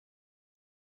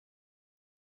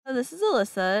So this is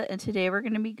Alyssa, and today we're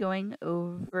going to be going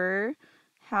over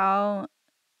how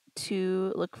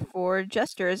to look for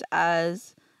jesters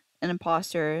as an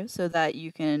imposter so that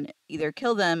you can either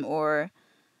kill them or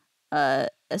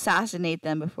assassinate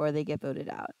them before they get voted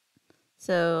out.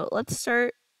 So let's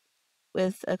start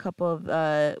with a couple of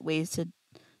ways to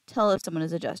tell if someone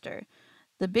is a jester.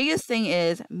 The biggest thing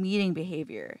is meeting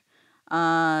behavior.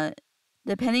 Uh,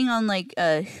 Depending on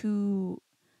who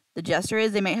the jester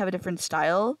is, they might have a different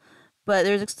style, but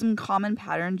there's some common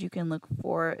patterns you can look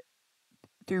for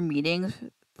through meetings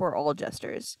for all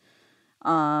jesters.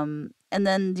 And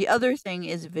then the other thing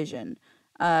is vision.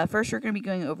 First, we're going to be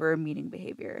going over meeting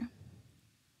behavior.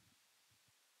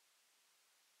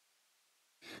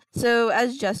 So,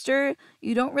 as jester,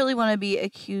 you don't really want to be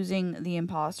accusing the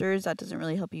imposters. That doesn't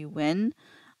really help you win.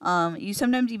 You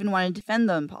sometimes even want to defend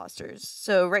the imposters.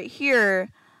 So, right here,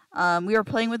 we were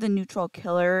playing with a neutral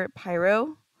killer,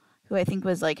 Pyro, who I think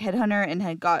was like headhunter and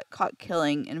had got caught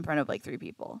killing in front of like 3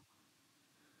 people.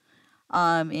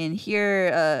 And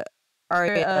here,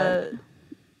 Arya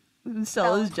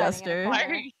Stella's jester. Why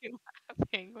are you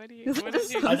laughing? What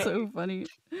This sounds so funny.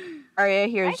 Arya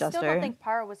here is I still jester. don't think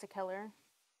Pyro was a killer.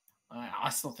 I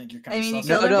still think you're kind of. I mean, you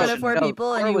killed in front of 4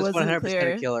 people, and he was wasn't 100%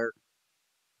 clear. a killer.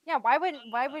 Yeah, why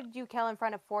would you kill in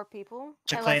front of 4 people?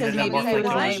 To Unless claim Because that maybe more he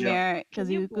was flaky as you. nightmare. Because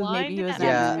Can you maybe he was blind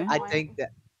Yeah, nightmare. I think that.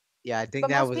 Yeah, I think But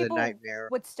that most was a people nightmare.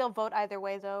 would still vote either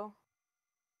way, though.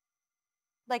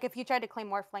 Like, if you tried to claim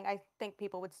Morphling, I think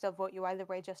people would still vote you either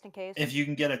way, just in case. If you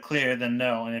can get a clear, then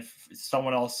no. And if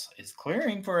someone else is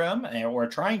clearing for him or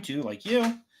trying to, like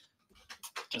you,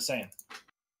 just saying.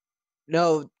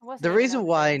 No, Wasn't the even reason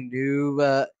why I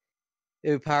unclear.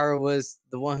 knew Power was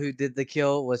the one who did the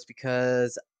kill was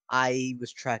because I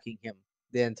was tracking him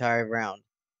the entire round.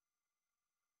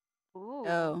 Ooh.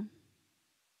 Oh.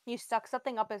 You stuck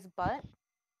something up his butt?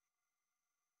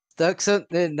 Stuck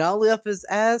something not only up his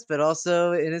ass, but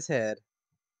also in his head.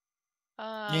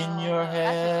 In your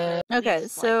head. Okay,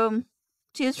 so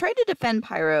she was trying to defend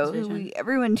Pyro, who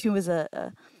everyone knew was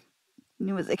a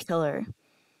killer.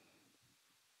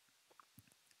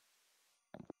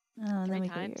 3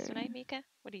 times tonight, Mika?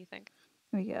 What do you think?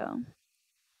 Here we go.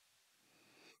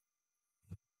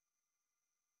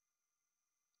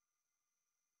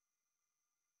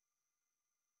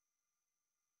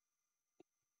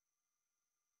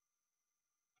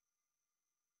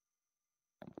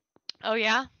 Oh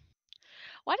yeah.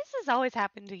 Why does this always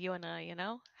happen to you and I? You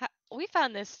know, we've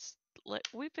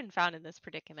been found in this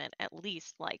predicament at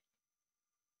least like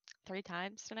 3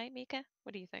 times tonight, Mika.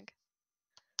 What do you think?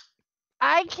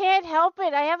 I can't help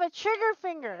it. I have a trigger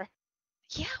finger.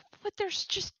 Yeah, but there's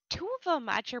just 2 of them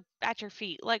at your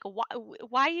feet. Like,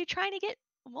 why are you trying to get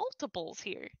multiples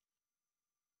here?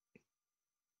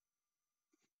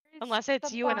 Unless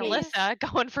it's you and Alyssa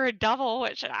going for a double,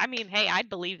 which I mean, hey, I'd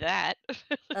believe that.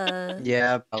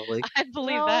 Yeah, probably. I'd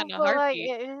believe that in a heartbeat.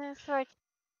 It's like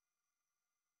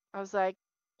I was like,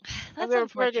 I'm That's gonna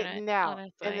put it unfortunate, now,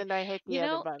 honestly. and then I hit the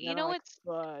other button. You and know I'm like, what's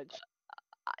fudge.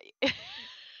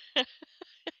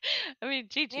 I mean,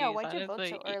 GG's, Yeah, why'd you vote honestly,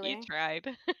 so early? you tried.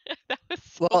 That was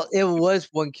so Well, it was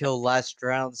 1 kill last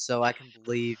round, so I can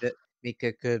believe that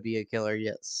Mika could be a killer.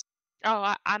 Yes.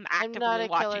 Oh, I'm actively not a killer,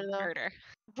 watching though. murder.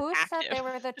 Who said they Active.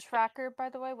 were the tracker, by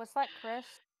the way? Was that Chris?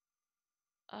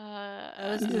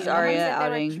 This is Someone Arya said they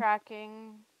outing. were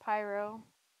tracking Pyro.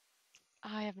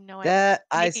 I have no idea. That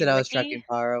I Maybe said I was Ricky? tracking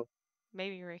Pyro.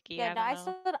 Maybe Ricky. Yeah, I I don't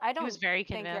know. said I He don't was very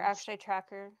think you're convinced. actually a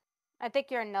tracker. I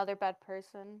think you're another bad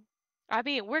person. I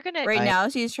mean, we're gonna Right now,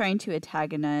 she's trying to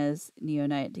antagonize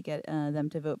Neonite to get them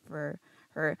to vote for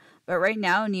her. But right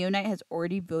now, Neonite has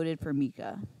already voted for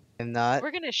Mika. I'm not.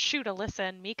 We're gonna shoot Alyssa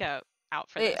and Mika out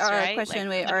for Wait, this, right? question.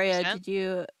 Like, wait, Arya, 100%? did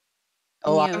you?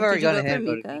 Oh, Neo, I've already did you gone vote ahead for and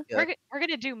voted Mika? Mika. We're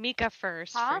gonna do Mika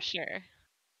first for sure.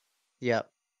 Yep.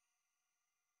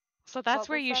 So that's What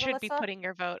where was you that, should be Alyssa? putting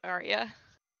your vote, Arya.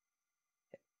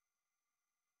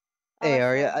 Hey, Alyssa.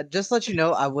 Arya, just to let you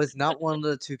know, I was not one of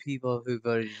the 2 people who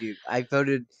voted you. I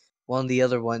voted one of the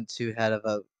other ones who had a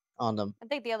vote on them. I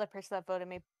think the other person that voted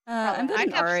me. I'm probably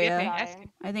voting kept Arya.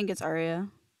 skipping. I think it's Arya.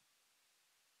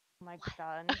 Oh my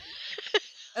god.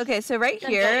 Okay, so right Then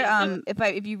here, vote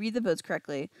if you read the votes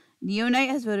correctly, Neonite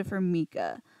has voted for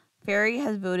Mika. Fairy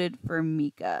has voted for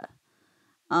Mika.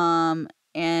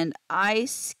 And I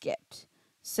skipped.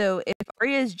 So if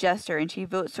Arya is Jester and she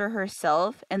votes for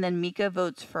herself, and then Mika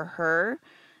votes for her,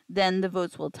 then the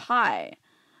votes will tie.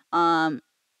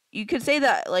 You could say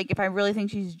that, like, if I really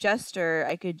think she's Jester,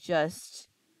 I could just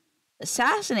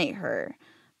assassinate her.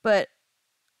 But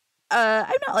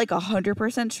I'm not like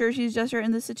 100% sure she's Jester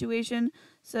in this situation.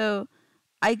 So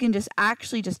I can just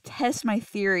actually just test my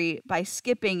theory by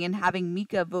skipping and having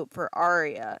Mika vote for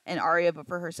Arya and Arya vote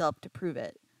for herself to prove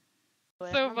it. So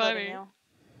I'm voting funny. you.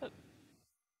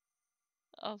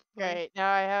 Oh, boy. Great.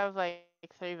 Now I have like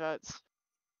 3 votes.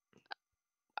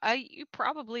 You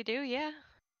probably do, yeah.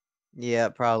 Yeah,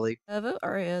 probably. Vote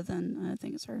Arya, then I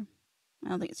think it's her. I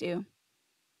don't think it's you.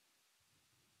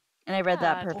 And I read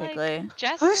that Yeah, it's like perfectly.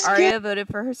 Jester. Arya voted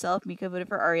for herself, Mika voted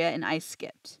for Arya, and I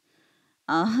skipped.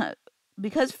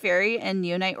 Because Fairy and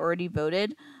Neonite already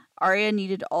voted, Arya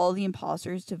needed all the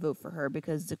imposters to vote for her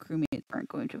because the crewmates weren't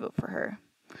going to vote for her.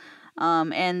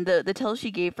 And the tells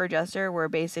she gave for Jester were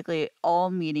basically all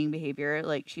meeting behavior.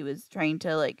 Like, she was trying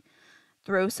to, like,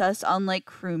 throw sus on, like,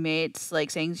 crewmates, like,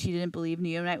 saying she didn't believe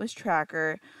Neonite was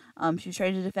Tracker. She was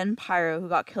trying to defend Pyro, who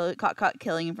got caught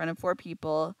killing in front of 4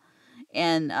 people.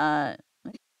 And,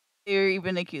 they were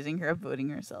even accusing her of voting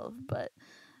herself. But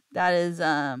that is,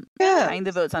 tying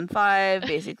the votes on 5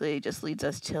 basically just leads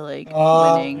us to, like,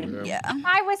 winning. Yeah. Yeah.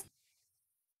 I was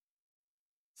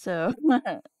So,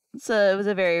 so it was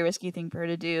a very risky thing for her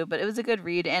to do, but it was a good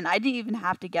read, and I didn't even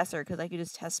have to guess her because I could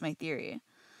just test my theory.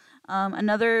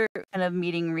 Another kind of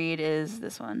meeting read is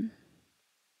this one.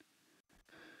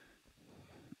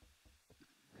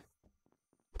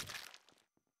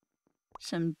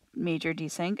 Some major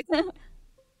desync.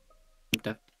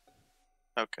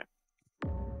 Okay.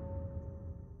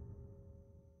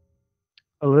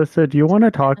 Alyssa, do you want to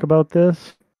talk about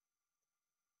this?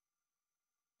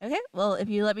 Okay, well, if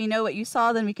you let me know what you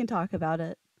saw, then we can talk about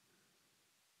it.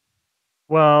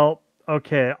 Well,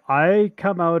 okay. I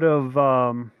come out of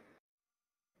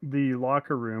the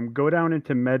locker room, go down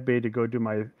into med bay to go do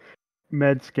my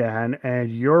med scan,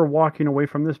 and you're walking away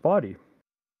from this body.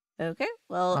 Okay,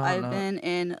 well, Oh, I've no. been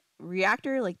in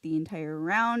reactor like the entire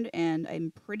round, and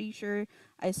I'm pretty sure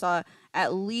I saw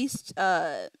at least,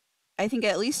 I think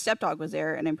at least Stepdog was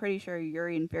there, and I'm pretty sure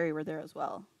Yuri and Fairy were there as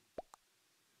well.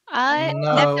 No, I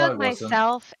Stepdog, wasn't.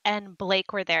 myself, and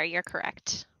Blake were there. You're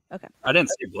correct. I didn't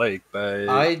see Blake, but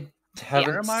I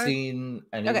haven't am I? seen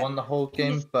anyone the whole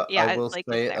game, He's- but yeah, I will Blake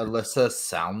is say there. Alyssa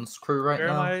sounds crew right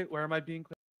now. Where am I being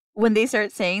clear? When they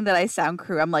start saying that I sound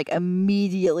crew, I'm like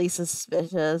immediately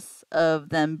suspicious of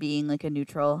them being like a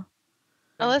neutral.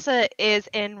 Alyssa is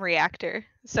in reactor,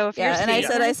 so if you're Yeah, and I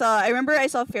seeing said her- I remember I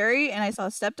saw Fairy and I saw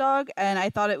Stepdog and I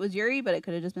thought it was Yuri, but it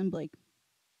could have just been Blake.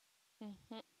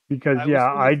 Mhm. Because, I was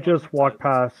yeah, fully I focused just walked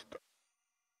on past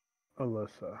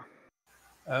Alyssa.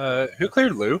 who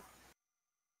cleared Lou?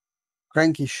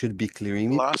 Cranky should be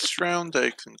clearing it. Last round, I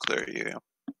can clear you.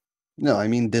 No, I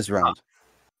mean this round.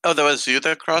 Oh, that was you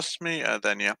that crossed me?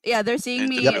 Then yeah. Yeah, they're seeing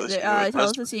me. Yep.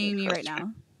 Tellus is seeing me right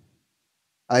now.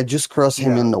 I just crossed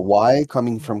him Yeah. in the Y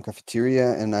coming from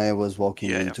cafeteria, and I was walking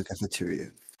Yeah. into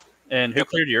cafeteria. And who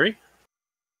cleared Yuri?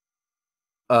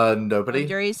 Nobody.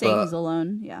 Yuri's saying but he's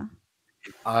alone. Yeah.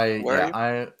 Where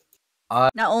are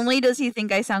Not only does he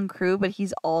think I sound crew, but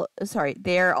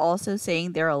they're also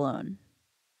saying they're alone.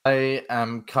 I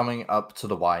am coming up to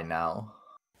the Y now.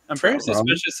 I'm very From-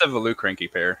 suspicious of a Lou Cranky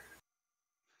pair.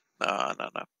 No.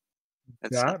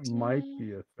 It's That not. might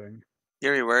be a thing.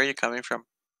 Yuri, where are you coming from?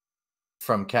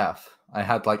 From Caf. I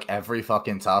had like every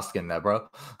fucking task in there, bro.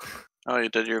 Oh, you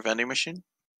did your vending machine?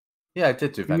 Yeah, I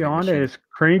did do To be vending machine. honest,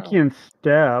 Cranky and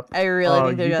Step, I really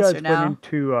think they're you Jester guys now. went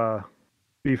into,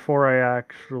 before I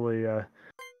actually,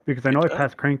 because I know I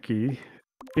passed Cranky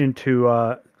into,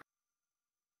 I'm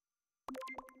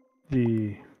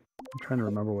trying to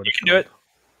remember what You it's can do it.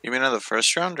 You mean on the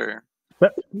first round or?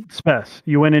 Spes,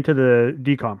 you went into the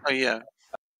decom. Oh yeah.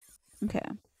 Okay.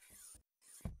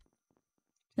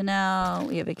 So now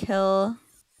we have a kill.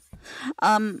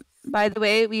 By the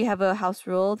way, we have a house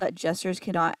rule that jesters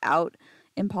cannot out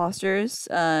imposters,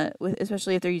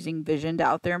 especially if they're using vision to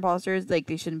out their imposters. Like,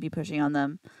 they shouldn't be pushing on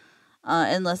them,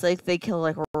 unless like they kill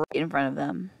like right in front of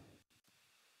them.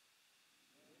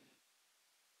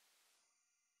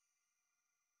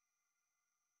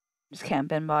 Just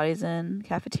camping bodies in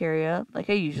cafeteria, like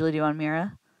I usually do on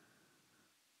Mira.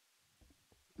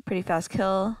 Pretty fast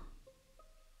kill.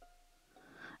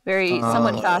 Very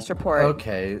somewhat fast report.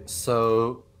 Okay,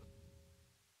 so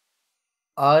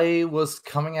I was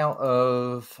coming out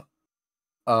of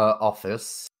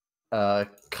office.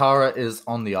 Kara is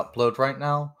on the upload right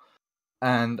now,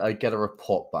 and I get a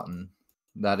report button.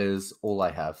 That is all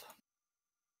I have.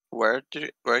 Where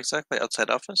exactly? Outside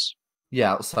office?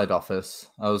 Yeah, outside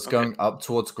office. I was Okay. going up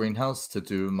towards greenhouse to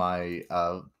do my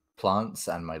plants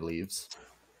and my leaves.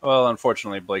 Well,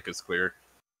 unfortunately, Blake is clear.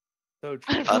 So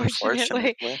true.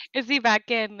 Unfortunately, is he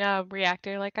back in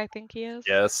reactor like I think he is?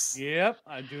 Yes. Yep,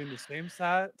 I'm doing the same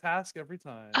task every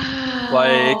time.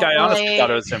 Like, I honestly thought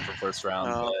it was him for first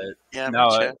round, Oh, but yeah, me no,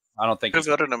 too. I don't think Who he's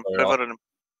voted him? player Who at all. voted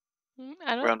him?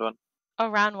 I don't. Round one. Oh,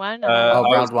 round one.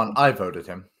 round one. I voted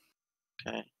him.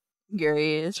 Okay.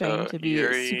 Yuri is trying So to be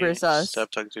Yuri, super sus. Step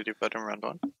Talk, did you vote him round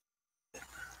one?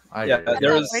 Yeah,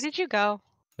 there was. Where did you go?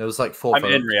 There was like 4 I'm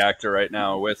in votes. reactor right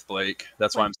now with Blake.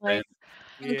 That's why I'm saying.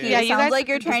 Okay, Yeah, it you sounds guys like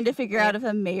you're have been trying to figure out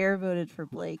disappointed. if a mayor voted for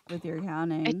Blake with your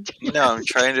counting. No, I'm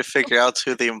trying to figure out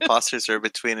who the imposters are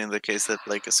between in the case that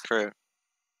Blake is crew.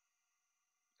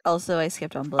 Also, I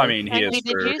skipped on Blake. I mean, he is Did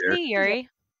screwed you here. see Yuri?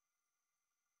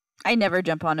 I never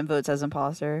jump on and votes as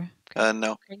imposter.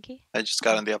 No. Cranky? I just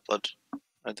got on the upload.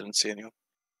 I didn't see anyone.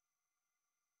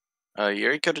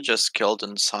 Yuri could have just killed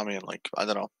and saw me and like, I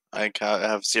don't know. I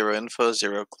have 0 info,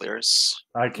 0 clears.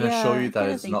 I can assure you that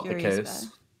is not the case.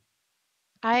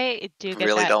 I do get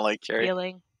Really that don't like Yuri.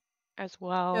 feeling as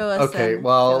well. Show us Okay, then.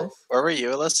 well- Show us. Where were you,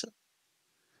 Alyssa?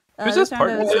 Who's This this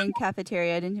round I was partner? in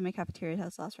cafeteria. I didn't do my cafeteria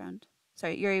test last round.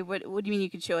 Sorry, Yuri. What do you mean you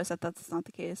could show us that that's not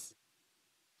the case?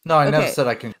 No, I never Okay. said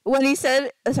I can. When he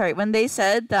said, when they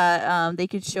said that they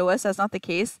could show us that's not the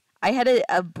case, I had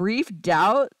a brief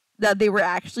doubt that they were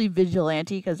actually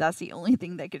vigilante because that's the only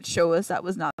thing that could show us that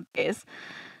was not the case.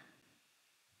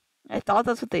 I thought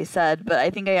that's what they said, but I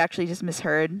think I actually just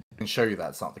misheard. I can show you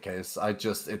that's not the case.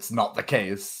 It's not the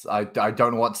case. I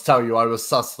don't know what to tell you. I was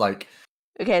sus like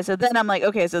Okay, so then I'm like,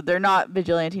 okay, so they're not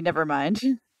vigilante. Never mind.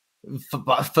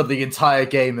 for the entire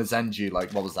game as NG.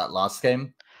 Like, what was that last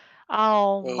game?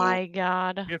 Oh my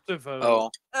god. You have to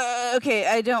vote. Oh. Okay,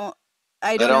 I don't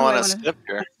I know don't who want I to wanna- skip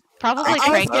here. Probably I'll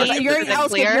Cranky. skip Skip Yuri. it. I'll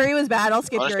skip Clear. Yuri was bad. I'll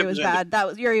skip I'll Yuri skip was it.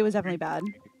 bad. Yuri was definitely bad.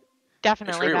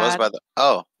 Definitely Sure he bad. was by the.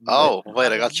 Oh,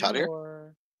 wait, I got shot here?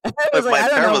 I was like, my I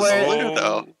don't pair know was where. blue,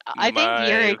 though. I think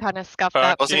Yuri kind of scuffed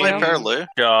up Wasn't my too. pair Lou? My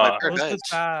God. pair died. Alyssa's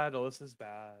bad. Alyssa's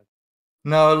bad.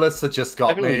 No, Alyssa just got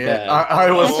Definitely me. bad. I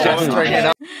was Oh, gesturing it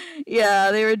up.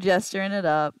 Yeah, they were gesturing it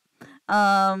up.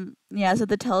 Yeah, so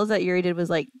the tells that Yuri did was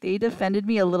like they defended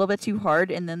me a little bit too hard,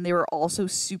 and then they were also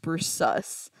super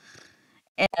sus.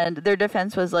 And their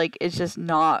defense was like, it's just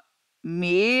not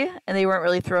me, and they weren't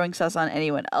really throwing sus on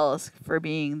anyone else for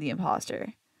being the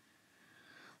imposter.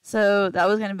 So that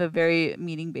was kind of a very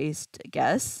meeting based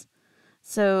guess.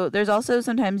 So there's also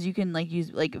sometimes you can like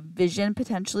use like vision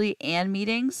potentially and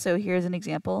meetings. So here's an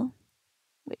example.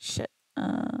 Wait, shit.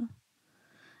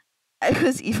 It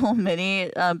was Evil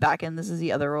Mini back in. This is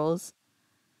the other roles.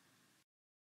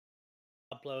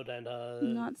 Upload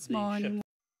and Not small ship. anymore.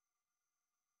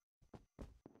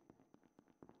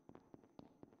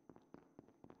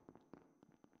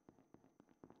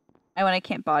 When I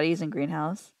camp bodies in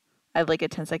greenhouse, I have like a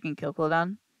 10-second kill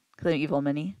cooldown because I'm Evil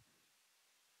Mini.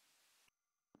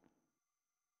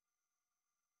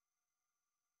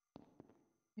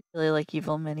 I really like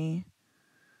Evil Mini.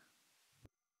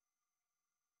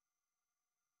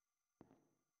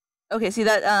 Okay, see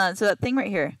that so that thing right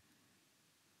here.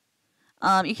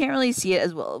 You can't really see it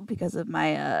as well because of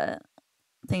my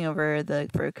thing over the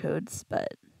fur codes,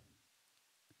 but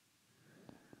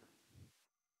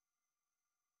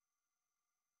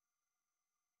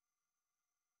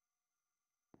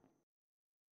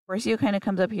Horseo kind of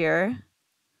comes up here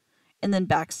and then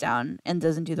backs down and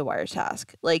doesn't do the wire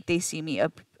task. Like they see me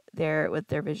up there with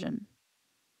their vision.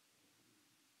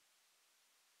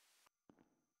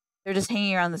 They're just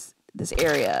hanging around this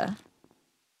area.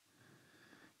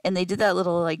 And they did that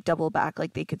little like double back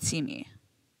like they could see me.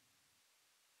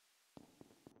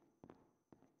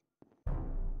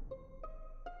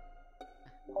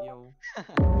 Yo.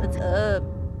 What's up?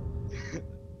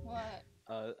 What?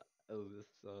 Got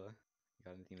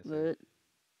anything to say? What?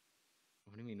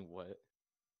 What do you mean what?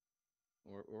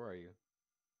 Where are you?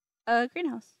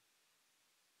 Greenhouse.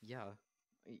 Yeah.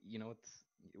 You know it's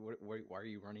why are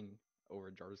you running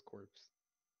over Jar's corpse?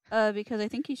 Because I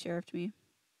think he sheriffed me.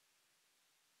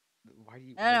 Why do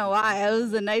you I don't know why. I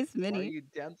was a nice Why are mini. you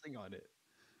dancing on it?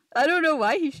 I don't know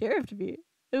why he sheriffed me.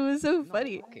 It was so No,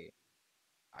 funny. okay.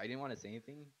 I didn't want to say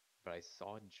anything, but I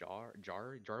saw Jar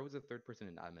was the third person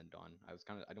in admin Dawn. I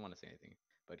didn't want to say anything,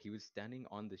 but he was standing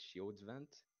on the shields vent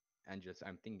and just I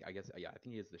think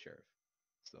he is the sheriff.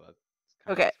 So that's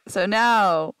Okay, so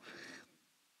now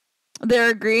they're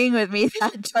agreeing with me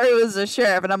that Jar was the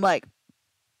sheriff, and I'm like,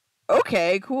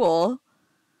 okay, cool.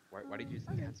 why did you just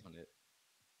dance on it?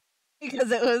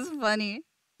 Because it was funny.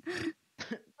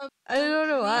 I don't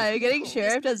know why. Getting No,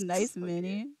 sheriffed this as is nice funny.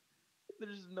 mini.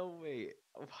 There's no way.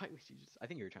 Why would you just? I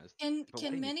think you were trying to. Can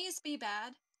minis be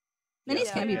bad? Minis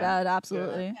Yeah, can be yeah. bad,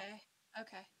 absolutely. Okay.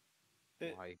 Okay.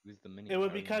 Why? Who's the mini? It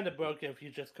would I be don't even kind of know. broken if you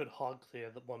just could hog clear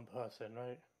the one person,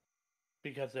 right?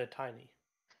 Because they're tiny.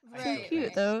 I So still cute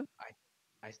think though.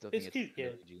 I still It's think cute, yeah.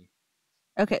 WG.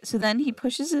 Okay, so then he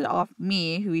pushes it off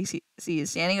me, who he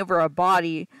sees standing over a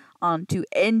body, onto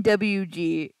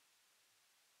NWG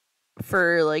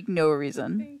for like no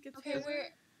reason. Okay,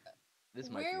 This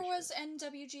might be where a was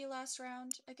NWG last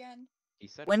round again? He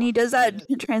said When he walking does that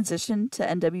away. transition to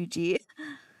NWG,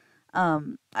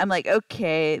 I'm like,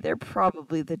 okay, they're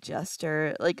probably the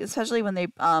Jester. Like, especially when they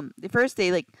first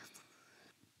they like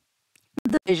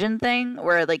the vision thing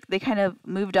where like they kind of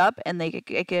moved up and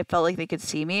it felt like they could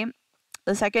see me.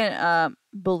 The second,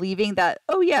 believing that,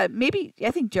 oh yeah, maybe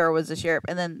I think Jero was the sheriff,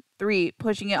 and then 3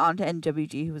 pushing it onto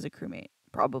NWG, who was a crewmate,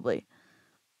 probably.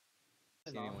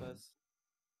 See anyone?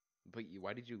 But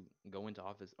why did you go into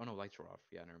office? Oh no, lights were off.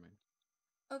 Yeah, never mind.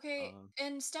 Okay,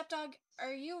 and Stepdog,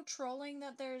 are you trolling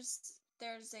that there's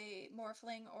a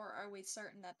morphling, or are we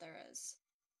certain that there is?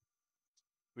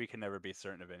 We can never be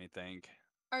certain of anything.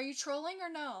 Are you trolling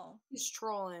or no? He's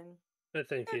trolling. I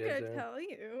think he I'm is. gonna tell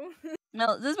you.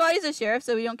 No, this body's a sheriff,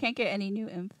 so can't get any new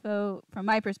info from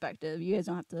my perspective. You guys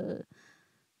don't have to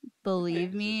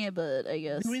believe me, but I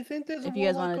guess Do we think there's if a you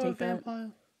guys warlock want to or a take that.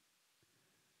 vampire?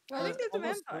 I think there's a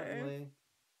almost vampire. certainly.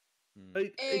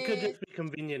 It could just be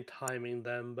convenient timing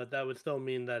them, but that would still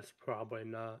mean that's probably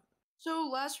not. So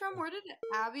last round, where did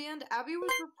Abby end? Abby was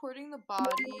reporting the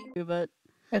body. But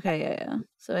okay, yeah.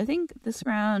 So I think this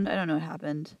round, I don't know what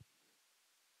happened.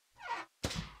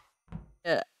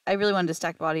 I really wanted to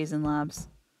stack bodies in labs.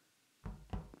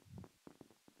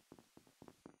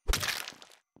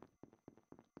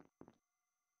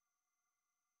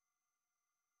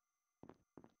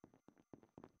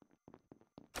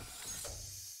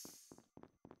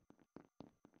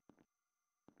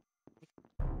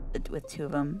 With 2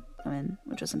 of them coming,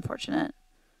 which was unfortunate.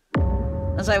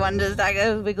 That's why I wanted to stack.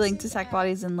 I was wiggling to stack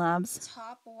bodies in labs.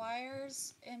 Top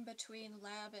wires in between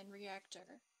lab and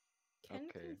reactor. Can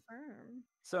Okay. confirm.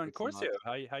 So in It's Corso,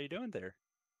 not- how you doing there?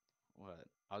 What?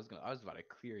 I was about to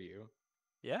clear you.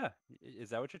 Yeah, is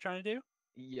that what you're trying to do?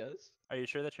 Yes. Are you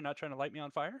sure that you're not trying to light me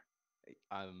on fire?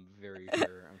 I'm very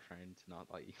sure I'm trying to not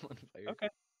light you on fire. Okay.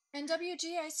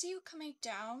 NWG, I see you coming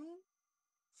down.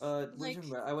 Legion,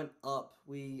 Like- I went up.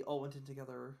 We all went in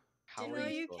together. How No, are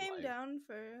you you still came alive? down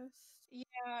first. Yeah,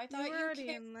 I thought were you already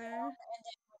came in down there. and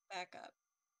then went back up.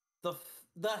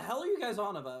 The hell are you guys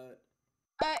on about?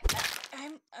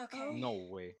 I'm okay. No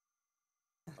way.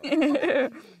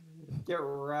 Get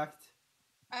wrecked.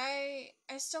 I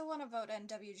still want to vote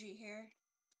NWG here.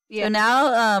 So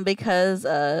now, because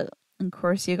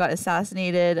Incorcio got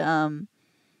assassinated, and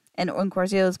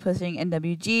Incorcio is pushing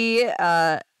NWG,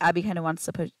 Abby kind of wants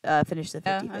to finish the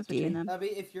 50-50. Abby,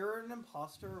 if you're an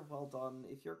imposter, well done.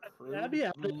 If you're crew, Abby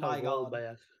outed my her role,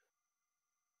 god.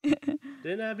 Bass.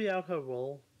 Didn't Abby out her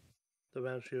role the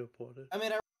round she reported? I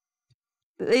mean,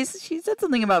 She said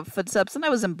something about footsteps, and I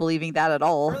wasn't believing that at I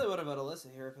all. really would have voted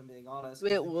Alyssa here, if I'm being honest. 'cause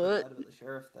Wait, I could've what? lied about the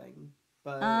sheriff thing,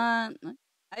 but I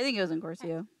think it was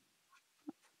Incorcio.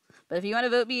 But if you want to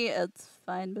vote me, it's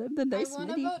fine. But I'm the nice I want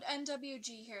to midi. vote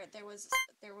NWG here. There was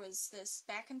this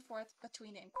back and forth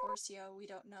between Incorcio. We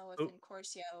don't know if Oh.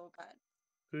 Incorcio got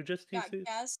Who just TC'd?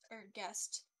 guessed or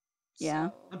guessed. Yeah.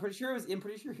 So, I'm pretty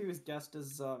sure he was guessed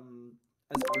as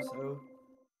Urso.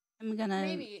 I'm gonna.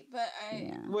 maybe, but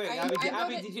Wait, I Abby,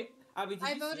 voted, did you I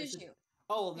voted you.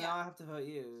 Oh, now I have to vote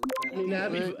you. I mean,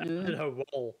 Abby What? outed her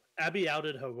role. Abby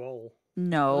outed her role.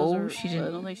 No, she didn't.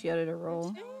 I don't think she outed her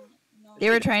role. They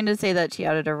were trying to say that she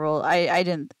outed her role. I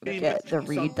didn't get the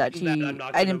read that she. I'm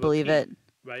not I gonna didn't believe it. repeat,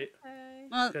 Right?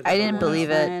 Well, 'Cause I didn't don't believe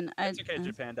know. it. It's okay,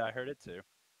 Japan. I heard it too.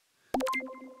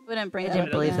 Wouldn't bring Yeah, it. Didn't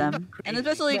but believe that's them, not and crazy.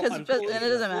 especially Come because on, and it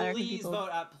doesn't matter. 'cause Please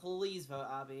people. please vote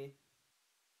Abby.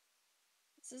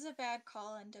 This is a bad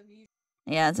call, NWG.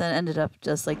 Yeah, so it ended up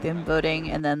just like them voting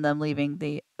and then them leaving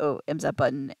the MZ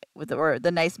button with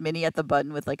the nice mini at the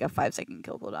button with like a 5-second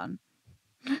kill cooldown.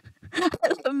 I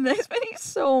love nice mini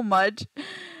so much,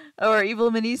 or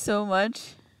evil mini so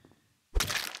much.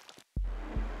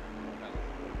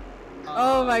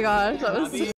 Oh my gosh, that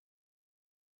was.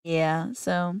 Yeah,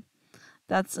 so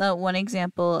that's one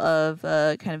example of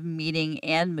kind of meeting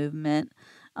and movement.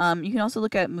 You can also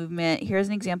look at movement. Here's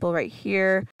an example right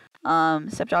here.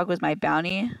 Stepdog was my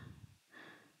bounty.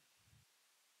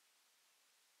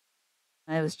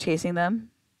 I was chasing them.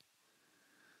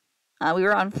 We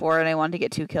were on 4 and I wanted to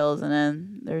get 2 kills, and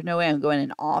then there's no way I'm going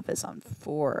in office on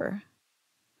 4.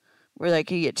 Where I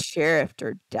could get sheriffed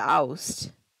or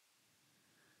doused.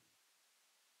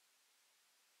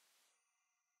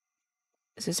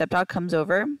 So Stepdog comes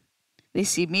over. They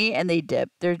see me and they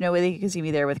dip. There's no way they can see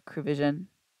me there with crew vision.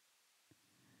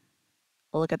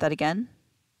 We'll look at that again.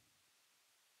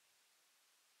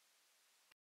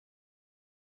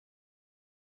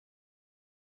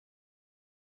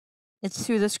 It's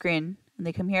through the screen, and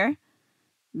they come here,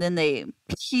 then they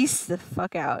piece the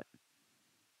fuck out.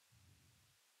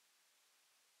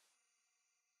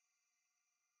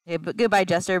 Okay, but goodbye,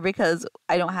 Jester, because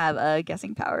I don't have a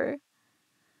guessing power.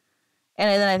 And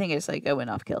then I think it's like I went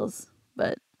off kills,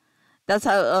 but that's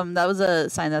how that was a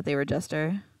sign that they were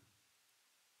Jester.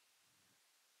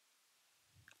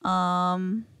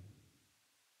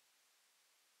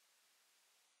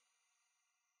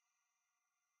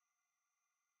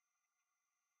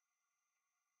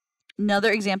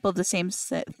 Another example of the same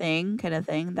thing,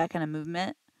 that kind of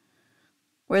movement,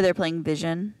 where they're playing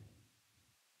vision.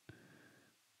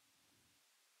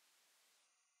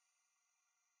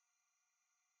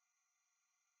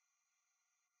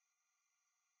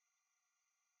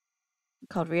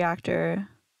 Called reactor.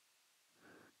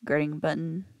 Guarding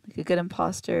button, like a good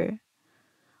imposter.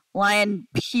 Lion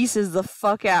pieces the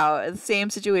fuck out.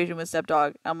 Same situation with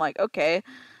Stepdog. I'm like, okay.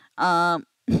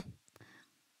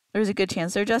 There's a good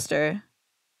chance they're Jester.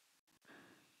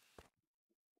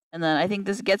 And then I think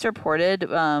this gets reported.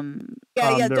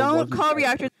 Yeah, don't call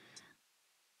reactor.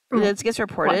 This gets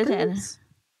reported Weapons?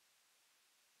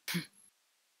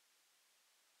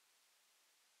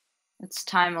 It's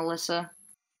time, Alyssa.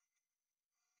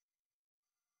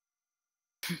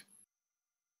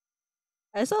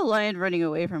 I saw Lion running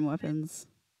away from weapons.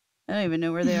 I don't even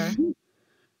know where they are.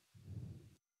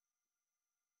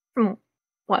 From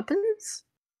weapons?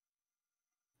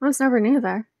 I was never near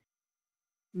there.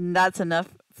 That's enough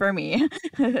for me.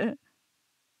 Yep.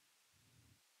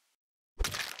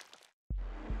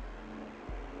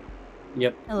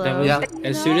 Hello. That was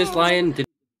as soon as Lion did.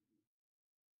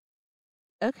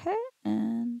 Okay,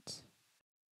 and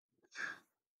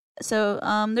so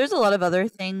there's a lot of other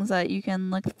things that you can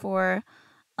look for.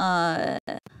 I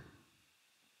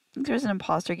think there's an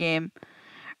imposter game.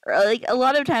 Or, like a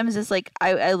lot of times it's like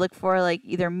I look for like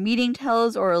either meeting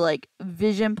tells or like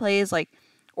vision plays, like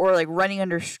or like running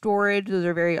under storage. Those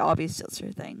are very obvious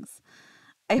Jester things.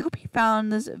 I hope you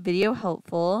found this video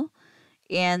helpful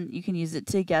and you can use it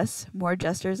to guess more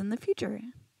Jesters in the future.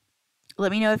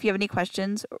 Let me know if you have any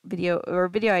questions or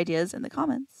video ideas in the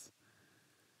comments.